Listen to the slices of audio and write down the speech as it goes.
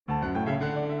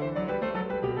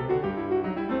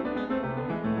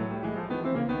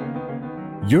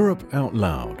Europe Out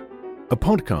Loud, a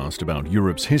podcast about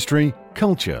Europe's history,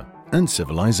 culture, and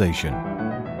civilization.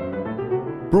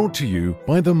 Brought to you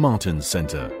by the Martens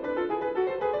Center,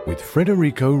 with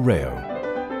Federico Reo.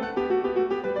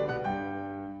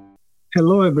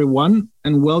 Hello, everyone,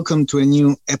 and welcome to a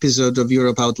new episode of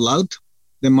Europe Out Loud,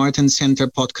 the Martens Center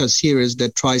podcast series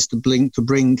that tries to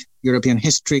bring European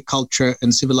history, culture,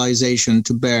 and civilization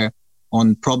to bear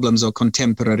on problems of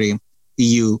contemporary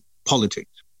EU politics.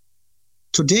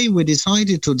 Today, we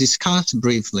decided to discuss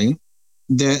briefly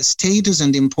the status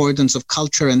and importance of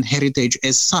culture and heritage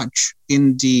as such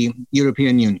in the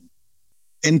European Union,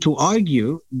 and to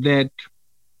argue that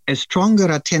a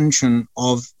stronger attention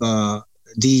of the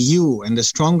EU and a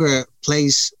stronger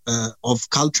place of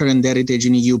culture and heritage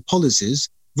in EU policies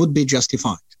would be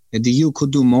justified. That the EU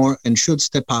could do more and should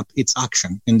step up its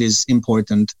action in this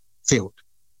important field.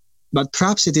 But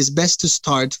perhaps it is best to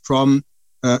start from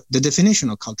the definition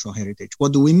of cultural heritage.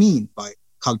 What do we mean by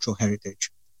cultural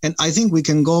heritage? And I think we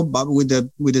can go with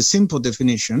a simple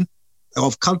definition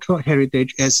of cultural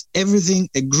heritage as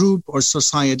everything a group or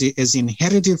society has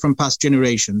inherited from past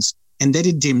generations and that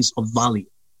it deems of value.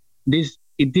 This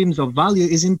it deems of value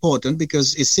is important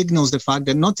because it signals the fact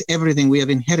that not everything we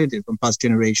have inherited from past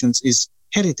generations is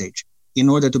heritage. In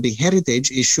order to be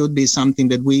heritage, it should be something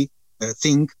that we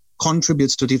think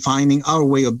contributes to defining our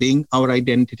way of being, our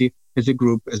identity as a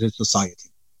group, as a society.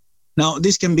 Now,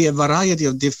 this can be a variety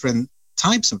of different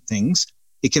types of things.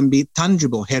 It can be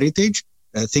tangible heritage,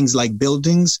 things like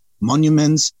buildings,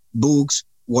 monuments, books,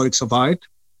 works of art.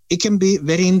 It can be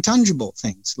very intangible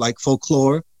things like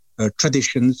folklore,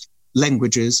 traditions,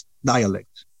 languages,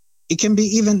 dialects. It can be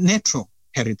even natural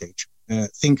heritage.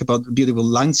 Think about beautiful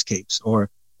landscapes or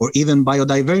even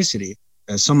biodiversity,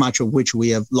 so much of which we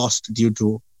have lost due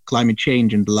to climate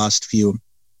change in the last few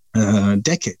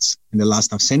decades, in the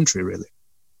last half century, really.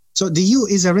 So the EU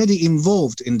is already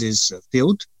involved in this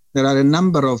field. There are a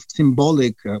number of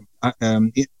symbolic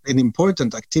and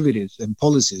important activities and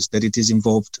policies that it is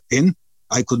involved in.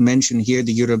 I could mention here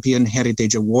the European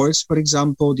Heritage Awards, for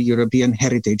example, the European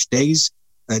Heritage Days,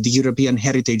 the European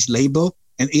Heritage Label,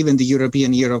 and even the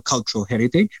European Year of Cultural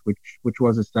Heritage, which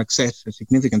was a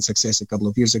significant success a couple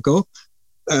of years ago.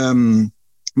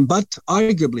 But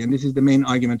arguably, and this is the main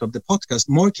argument of the podcast,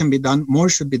 more can be done, more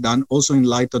should be done, also in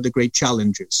light of the great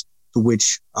challenges to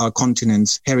which our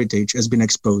continent's heritage has been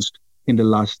exposed in the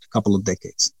last couple of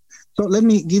decades. So let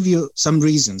me give you some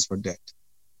reasons for that.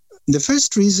 The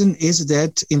first reason is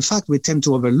that, in fact, we tend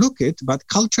to overlook it, but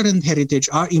culture and heritage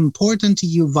are important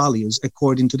EU values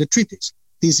according to the treaties.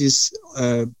 This is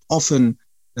often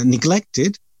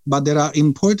neglected, but there are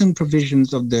important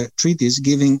provisions of the treaties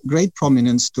giving great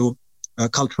prominence to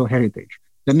cultural heritage.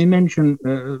 Let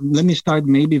me start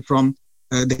maybe from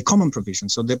the common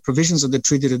provisions. So the provisions of the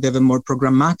treaty that have a more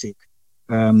programmatic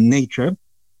nature.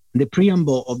 The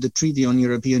preamble of the Treaty on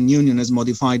European Union as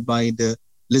modified by the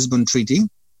Lisbon Treaty,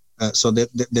 so the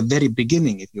very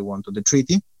beginning, if you want, of the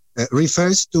treaty,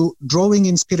 refers to drawing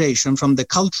inspiration from the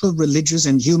cultural, religious,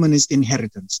 and humanist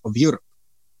inheritance of Europe.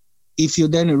 If you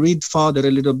then read further a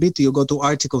little bit, you go to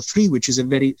Article 3, which is a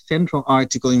very central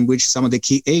article in which some of the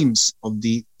key aims of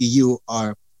the EU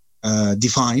are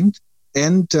defined.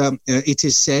 And it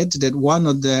is said that one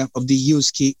of the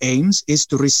EU's key aims is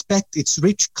to respect its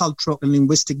rich cultural and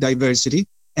linguistic diversity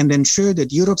and ensure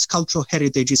that Europe's cultural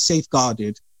heritage is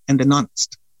safeguarded and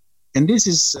enhanced. And this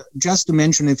is just to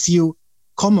mention a few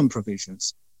common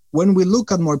provisions. When we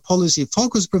look at more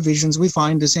policy-focused provisions, we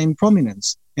find the same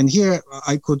prominence. And here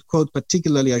I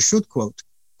should quote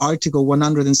Article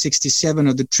 167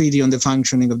 of the Treaty on the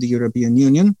Functioning of the European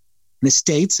Union. It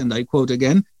states, and I quote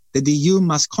again, that the EU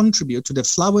must contribute to the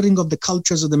flowering of the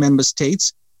cultures of the member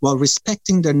states while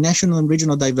respecting their national and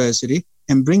regional diversity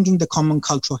and bringing the common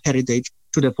cultural heritage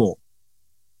to the fore.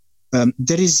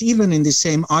 There is even in the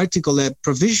same article a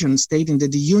provision stating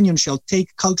that the Union shall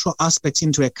take cultural aspects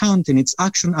into account in its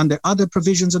action under other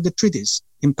provisions of the treaties,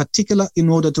 in particular in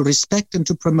order to respect and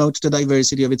to promote the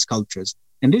diversity of its cultures.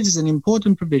 And this is an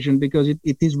important provision because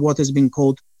it is what has been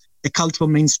called a cultural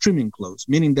mainstreaming clause,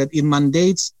 meaning that it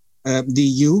mandates the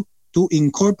EU to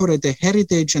incorporate the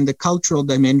heritage and the cultural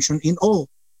dimension in all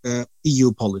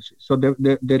EU policies. So there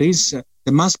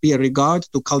must be a regard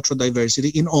to cultural diversity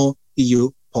in all EU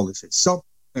policies. So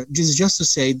this is just to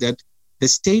say that the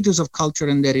status of culture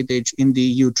and heritage in the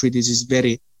EU treaties is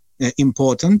very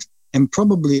important, and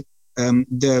probably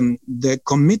the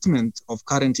commitment of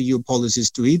current EU policies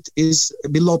to it is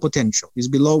below potential, is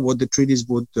below what the treaties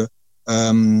would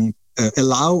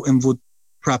allow and would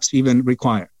perhaps even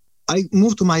require. I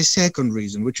move to my second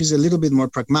reason, which is a little bit more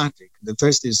pragmatic. The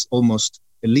first is almost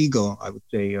legal, I would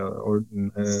say, or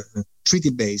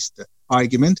treaty-based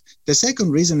argument. The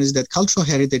second reason is that cultural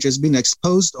heritage has been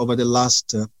exposed over the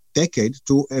last decade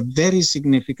to a very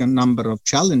significant number of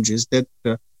challenges that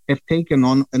have taken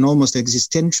on an almost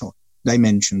existential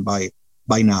dimension by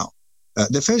now.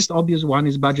 The first obvious one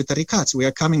is budgetary cuts. We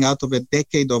are coming out of a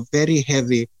decade of very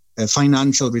heavy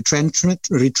financial retrenchment,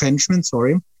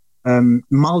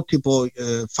 multiple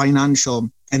financial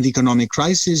and economic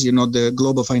crises, the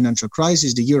global financial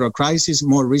crisis, the euro crisis,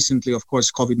 more recently, of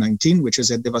course, COVID-19, which has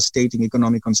had devastating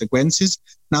economic consequences.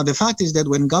 Now, the fact is that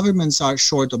when governments are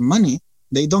short of money,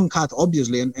 they don't cut,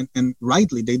 obviously, and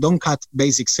rightly, they don't cut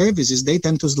basic services. They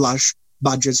tend to slash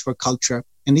budgets for culture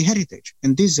and the heritage.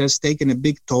 And this has taken a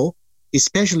big toll,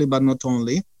 especially, but not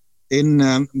only, in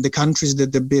the countries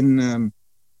that have been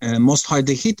most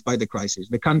hardly hit by the crisis,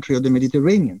 the country of the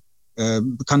Mediterranean,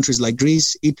 countries like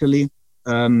Greece, Italy,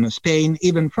 Spain,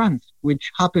 even France, which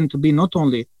happen to be not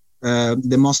only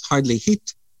the most hardly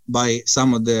hit by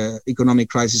some of the economic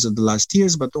crises of the last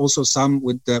years, but also some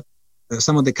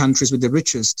of the countries with the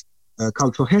richest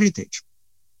cultural heritage.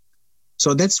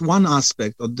 So that's one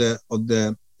aspect of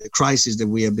the crisis that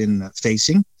we have been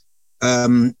facing.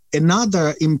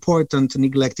 Another important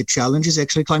neglected challenge is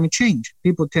actually climate change.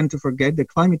 People tend to forget that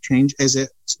climate change has a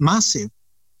massive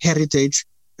heritage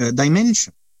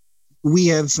dimension. We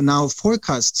have now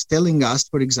forecasts telling us,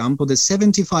 for example, that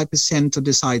 75% of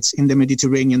the sites in the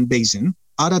Mediterranean basin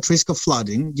are at risk of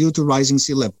flooding due to rising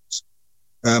sea levels.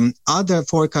 Other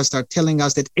forecasts are telling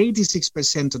us that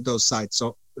 86% of those sites,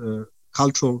 so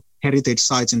cultural heritage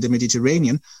sites in the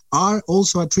Mediterranean, are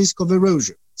also at risk of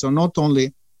erosion. So not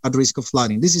only at risk of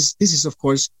flooding. This is of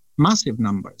course massive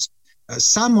numbers.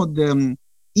 Some of the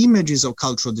images of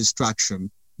cultural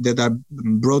destruction that are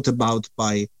brought about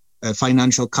by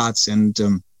financial cuts and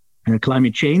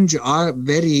climate change are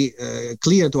very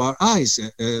clear to our eyes.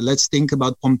 Let's think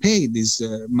about Pompeii, this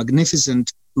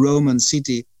magnificent Roman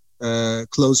city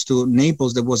close to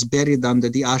Naples that was buried under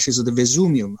the ashes of the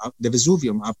Vesuvium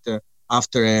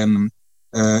after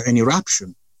an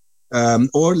eruption.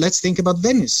 Or let's think about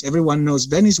Venice. Everyone knows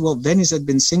Venice. Well, Venice had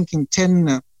been sinking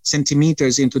 10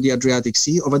 centimeters into the Adriatic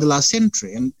Sea over the last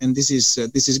century, and this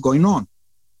is going on.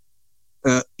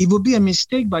 It would be a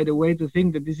mistake, by the way, to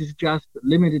think that this is just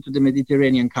limited to the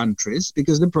Mediterranean countries,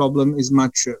 because the problem is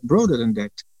much broader than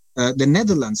that. The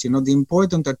Netherlands, the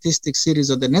important artistic cities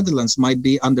of the Netherlands might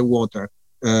be underwater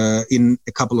in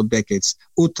a couple of decades.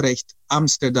 Utrecht,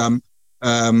 Amsterdam,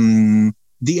 The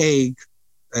Hague,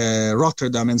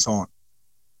 Rotterdam, and so on.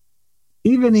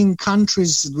 Even in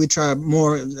countries which are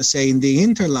more, say, in the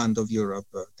hinterland of Europe,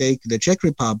 take the Czech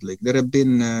Republic, there have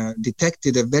been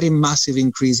detected a very massive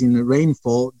increase in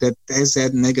rainfall that has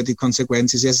had negative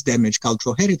consequences, has damaged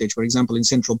cultural heritage. For example, in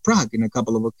central Prague, in a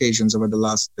couple of occasions over the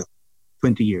last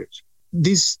 20 years.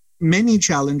 These many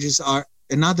challenges are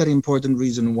another important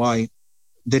reason why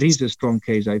there is a strong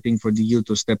case, I think, for the EU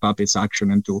to step up its action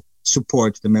and to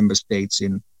support the member states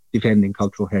in defending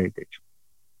cultural heritage.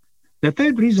 The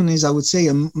third reason is, I would say,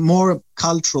 a more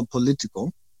cultural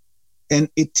political, and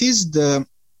it is the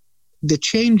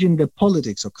change in the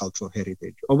politics of cultural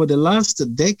heritage. Over the last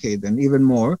decade and even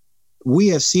more, we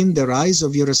have seen the rise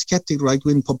of Eurosceptic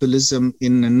right-wing populism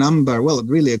in a number, well,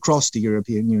 really across the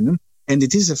European Union. And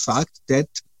it is a fact that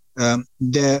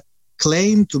the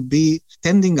claim to be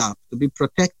standing up, to be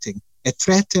protecting a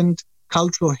threatened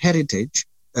cultural heritage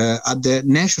at the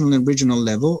national and regional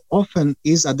level often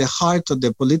is at the heart of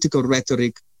the political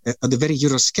rhetoric, the very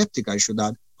Eurosceptic, I should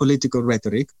add, political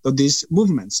rhetoric of these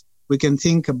movements. We can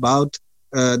think about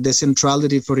the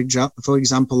centrality, for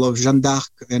example, of Jeanne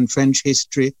d'Arc and French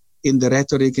history in the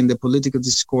rhetoric, in the political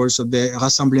discourse of the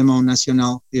Rassemblement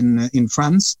National in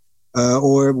France,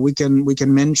 or we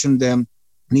can mention the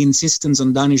insistence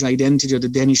on Danish identity of the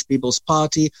Danish People's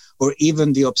Party, or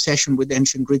even the obsession with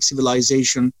ancient Greek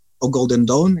civilization or Golden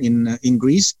Dawn in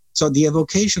Greece. So the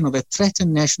evocation of a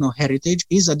threatened national heritage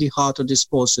is at the heart of this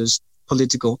force's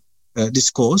political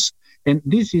discourse. And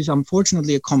this is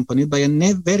unfortunately accompanied by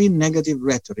a very negative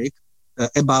rhetoric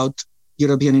about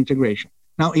European integration.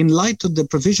 Now, in light of the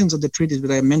provisions of the treaties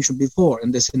that I mentioned before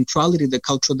and the centrality, the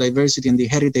cultural diversity and the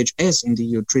heritage as in the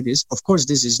EU treaties, of course,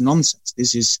 this is nonsense.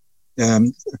 This is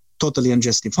totally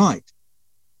unjustified.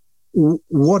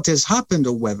 What has happened,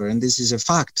 however, and this is a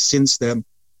fact since the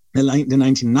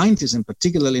 1990s, and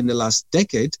particularly in the last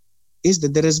decade, is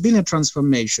that there has been a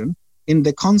transformation in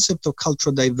the concept of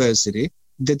cultural diversity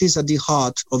that is at the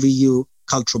heart of EU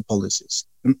cultural policies.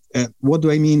 What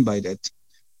do I mean by that?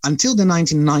 Until the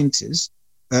 1990s,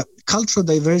 cultural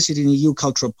diversity in EU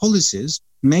cultural policies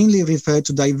mainly referred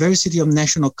to diversity of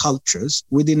national cultures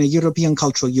within a European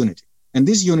cultural unity. And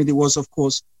this unity was, of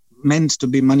course, meant to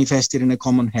be manifested in a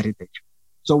common heritage.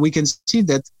 So we can see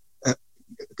that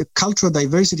cultural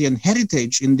diversity and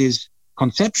heritage in this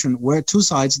conception were two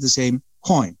sides of the same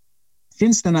coin.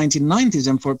 Since the 1990s,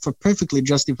 and for perfectly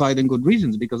justified and good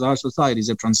reasons, because our societies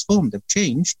have transformed, have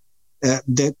changed,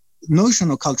 the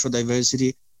notion of cultural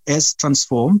diversity has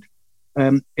transformed,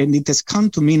 and it has come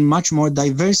to mean much more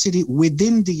diversity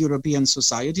within the European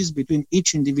societies, between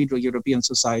each individual European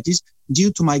societies,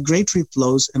 due to migratory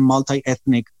flows and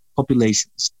multi-ethnic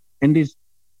populations. And this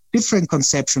different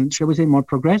conception, shall we say more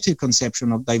progressive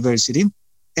conception of diversity,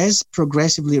 has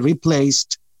progressively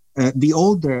replaced the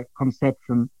older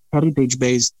conception,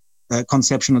 heritage-based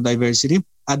conception of diversity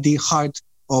at the heart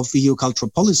of EU cultural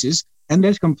policies, and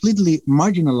has completely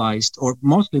marginalized, or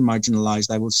mostly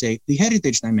marginalized, I would say, the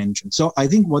heritage dimension. So I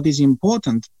think what is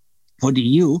important for the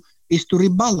EU is to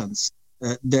rebalance,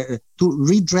 to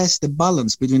redress the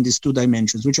balance between these two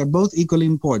dimensions, which are both equally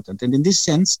important. And in this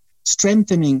sense,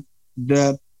 strengthening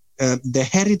the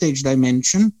heritage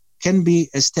dimension can be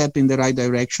a step in the right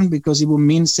direction, because it will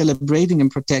mean celebrating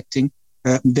and protecting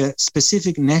the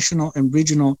specific national and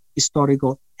regional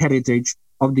historical heritage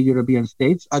of the European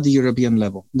states at the European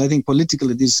level. And I think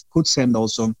politically this could send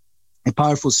also a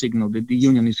powerful signal that the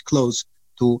Union is close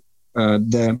to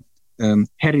the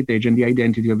heritage and the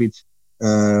identity of its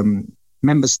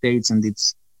member states and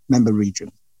its member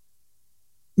regions.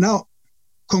 Now,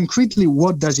 concretely,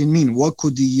 what does it mean? What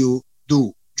could the EU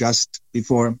do, just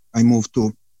before I move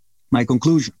to my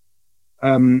conclusion?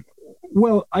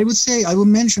 Well, I would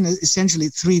mention essentially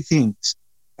three things.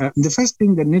 The first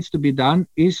thing that needs to be done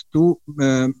is to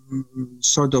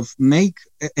sort of make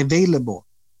available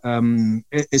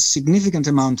a significant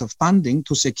amount of funding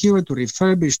to secure, to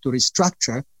refurbish, to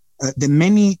restructure the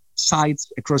many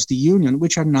sites across the Union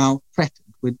which are now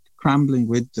threatened with crumbling,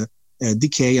 with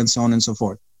decay, and so on and so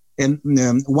forth. And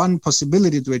one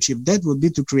possibility to achieve that would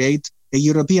be to create a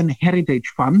European Heritage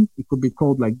Fund, it could be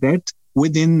called like that,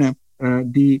 within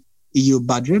the EU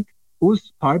budget,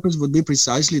 whose purpose would be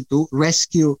precisely to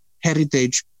rescue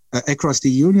heritage across the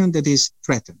Union that is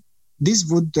threatened. This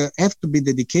would have to be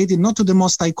dedicated not to the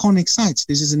most iconic sites.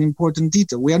 This is an important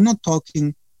detail. We are not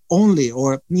talking only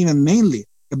or even mainly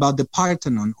about the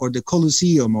Parthenon or the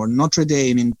Colosseum or Notre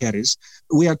Dame in Paris.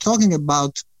 We are talking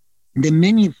about the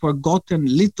many forgotten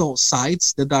little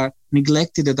sites that are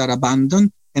neglected, that are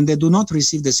abandoned, and they do not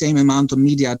receive the same amount of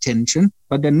media attention,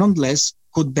 but they nonetheless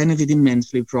could benefit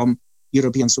immensely from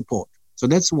European support. So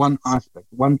that's one aspect,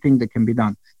 one thing that can be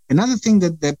done. Another thing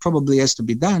that probably has to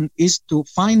be done is to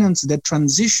finance the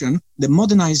transition, the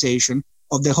modernization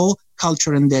of the whole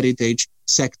culture and heritage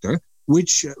sector,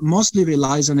 which mostly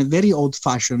relies on a very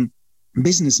old-fashioned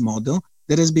business model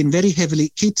that has been very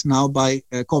heavily hit now by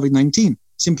COVID-19,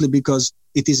 simply because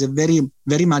it is a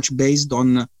very much based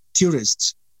on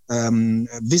tourists,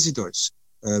 visitors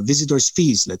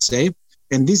fees, let's say.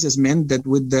 And this has meant that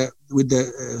with the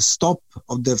stop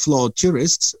of the flow of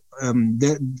tourists,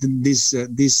 these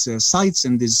sites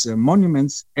and these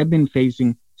monuments have been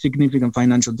facing significant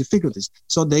financial difficulties.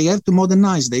 So they have to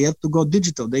modernize. They have to go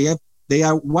digital. They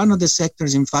are one of the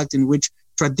sectors, in fact, in which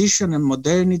tradition and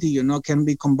modernity, can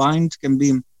be combined, can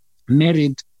be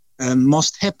married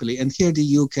most happily. And here the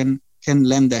EU can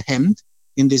lend a hand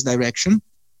in this direction.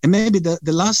 And maybe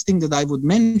the last thing that I would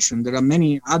mention, there are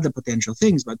many other potential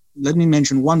things, but let me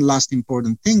mention one last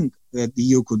important thing that the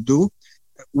EU could do.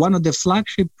 One of the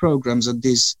flagship programs of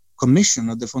this commission,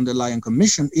 of the von der Leyen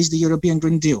Commission, is the European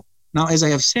Green Deal. Now, as I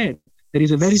have said, there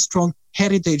is a very strong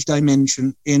heritage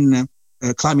dimension in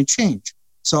climate change.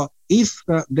 So if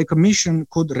the Commission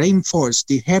could reinforce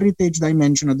the heritage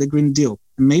dimension of the Green Deal,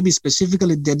 and maybe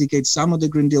specifically dedicate some of the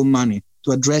Green Deal money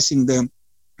to addressing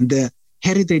the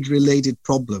heritage-related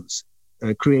problems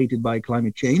created by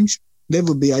climate change, that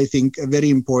would be, I think, a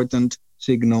very important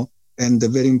signal and a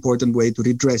very important way to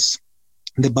redress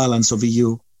the balance of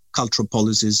EU cultural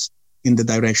policies in the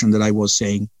direction that I was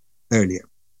saying earlier.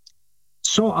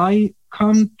 So I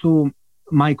come to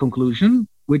my conclusion,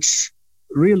 which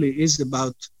really is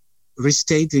about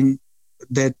restating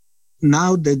that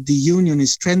now that the Union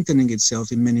is strengthening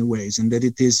itself in many ways, and that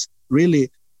it is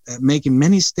really making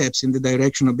many steps in the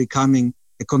direction of becoming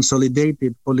a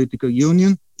consolidated political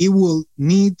union, it will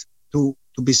need to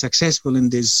be successful in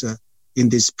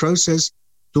this process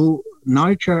to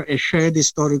nurture a shared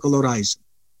historical horizon,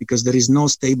 because there is no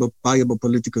stable, viable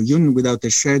political union without a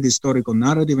shared historical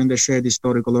narrative and a shared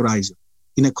historical horizon.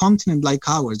 In a continent like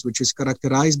ours, which is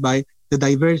characterized by the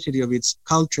diversity of its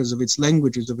cultures, of its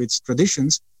languages, of its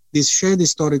traditions, this shared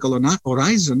historical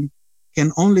horizon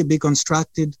can only be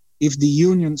constructed if the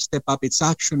Union step up its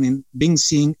action in being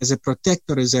seen as a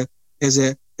protector, as as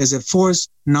a force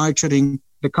nurturing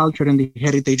the culture and the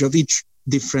heritage of each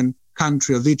different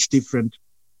country, of each different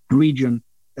region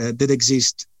that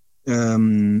exists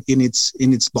in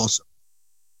its bosom.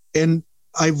 And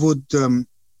I would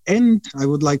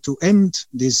like to end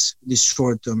this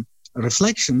short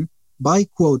reflection by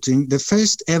quoting the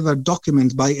first ever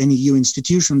document by any EU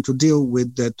institution to deal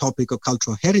with the topic of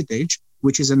cultural heritage,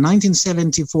 which is a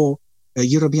 1974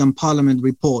 European Parliament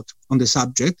report on the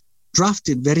subject,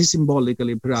 drafted very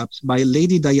symbolically, perhaps, by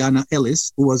Lady Diana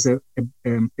Ellis, who was a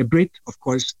Brit. Of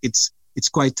course, it's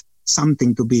quite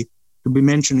something to be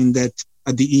mentioning that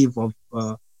at the eve of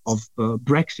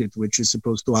Brexit, which is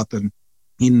supposed to happen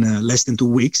in less than 2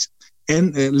 weeks.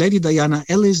 And Lady Diana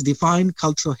Ellis defined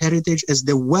cultural heritage as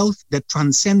the wealth that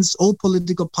transcends all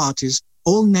political parties,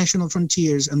 all national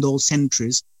frontiers, and all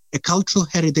centuries, a cultural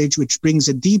heritage which brings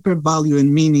a deeper value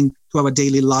and meaning to our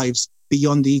daily lives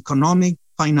beyond the economic,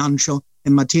 financial,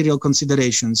 and material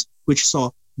considerations which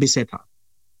so beset us.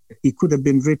 It could have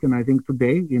been written, I think,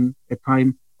 today in a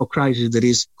time of crisis that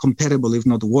is comparable, if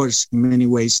not worse, in many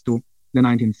ways to the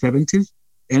 1970s.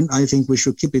 And I think we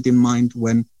should keep it in mind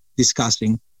when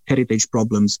discussing heritage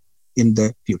problems in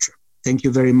the future. Thank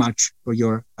you very much for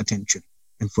your attention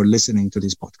and for listening to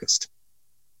this podcast.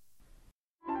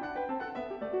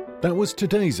 That was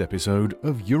today's episode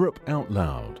of Europe Out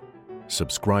Loud.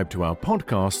 Subscribe to our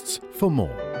podcasts for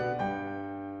more.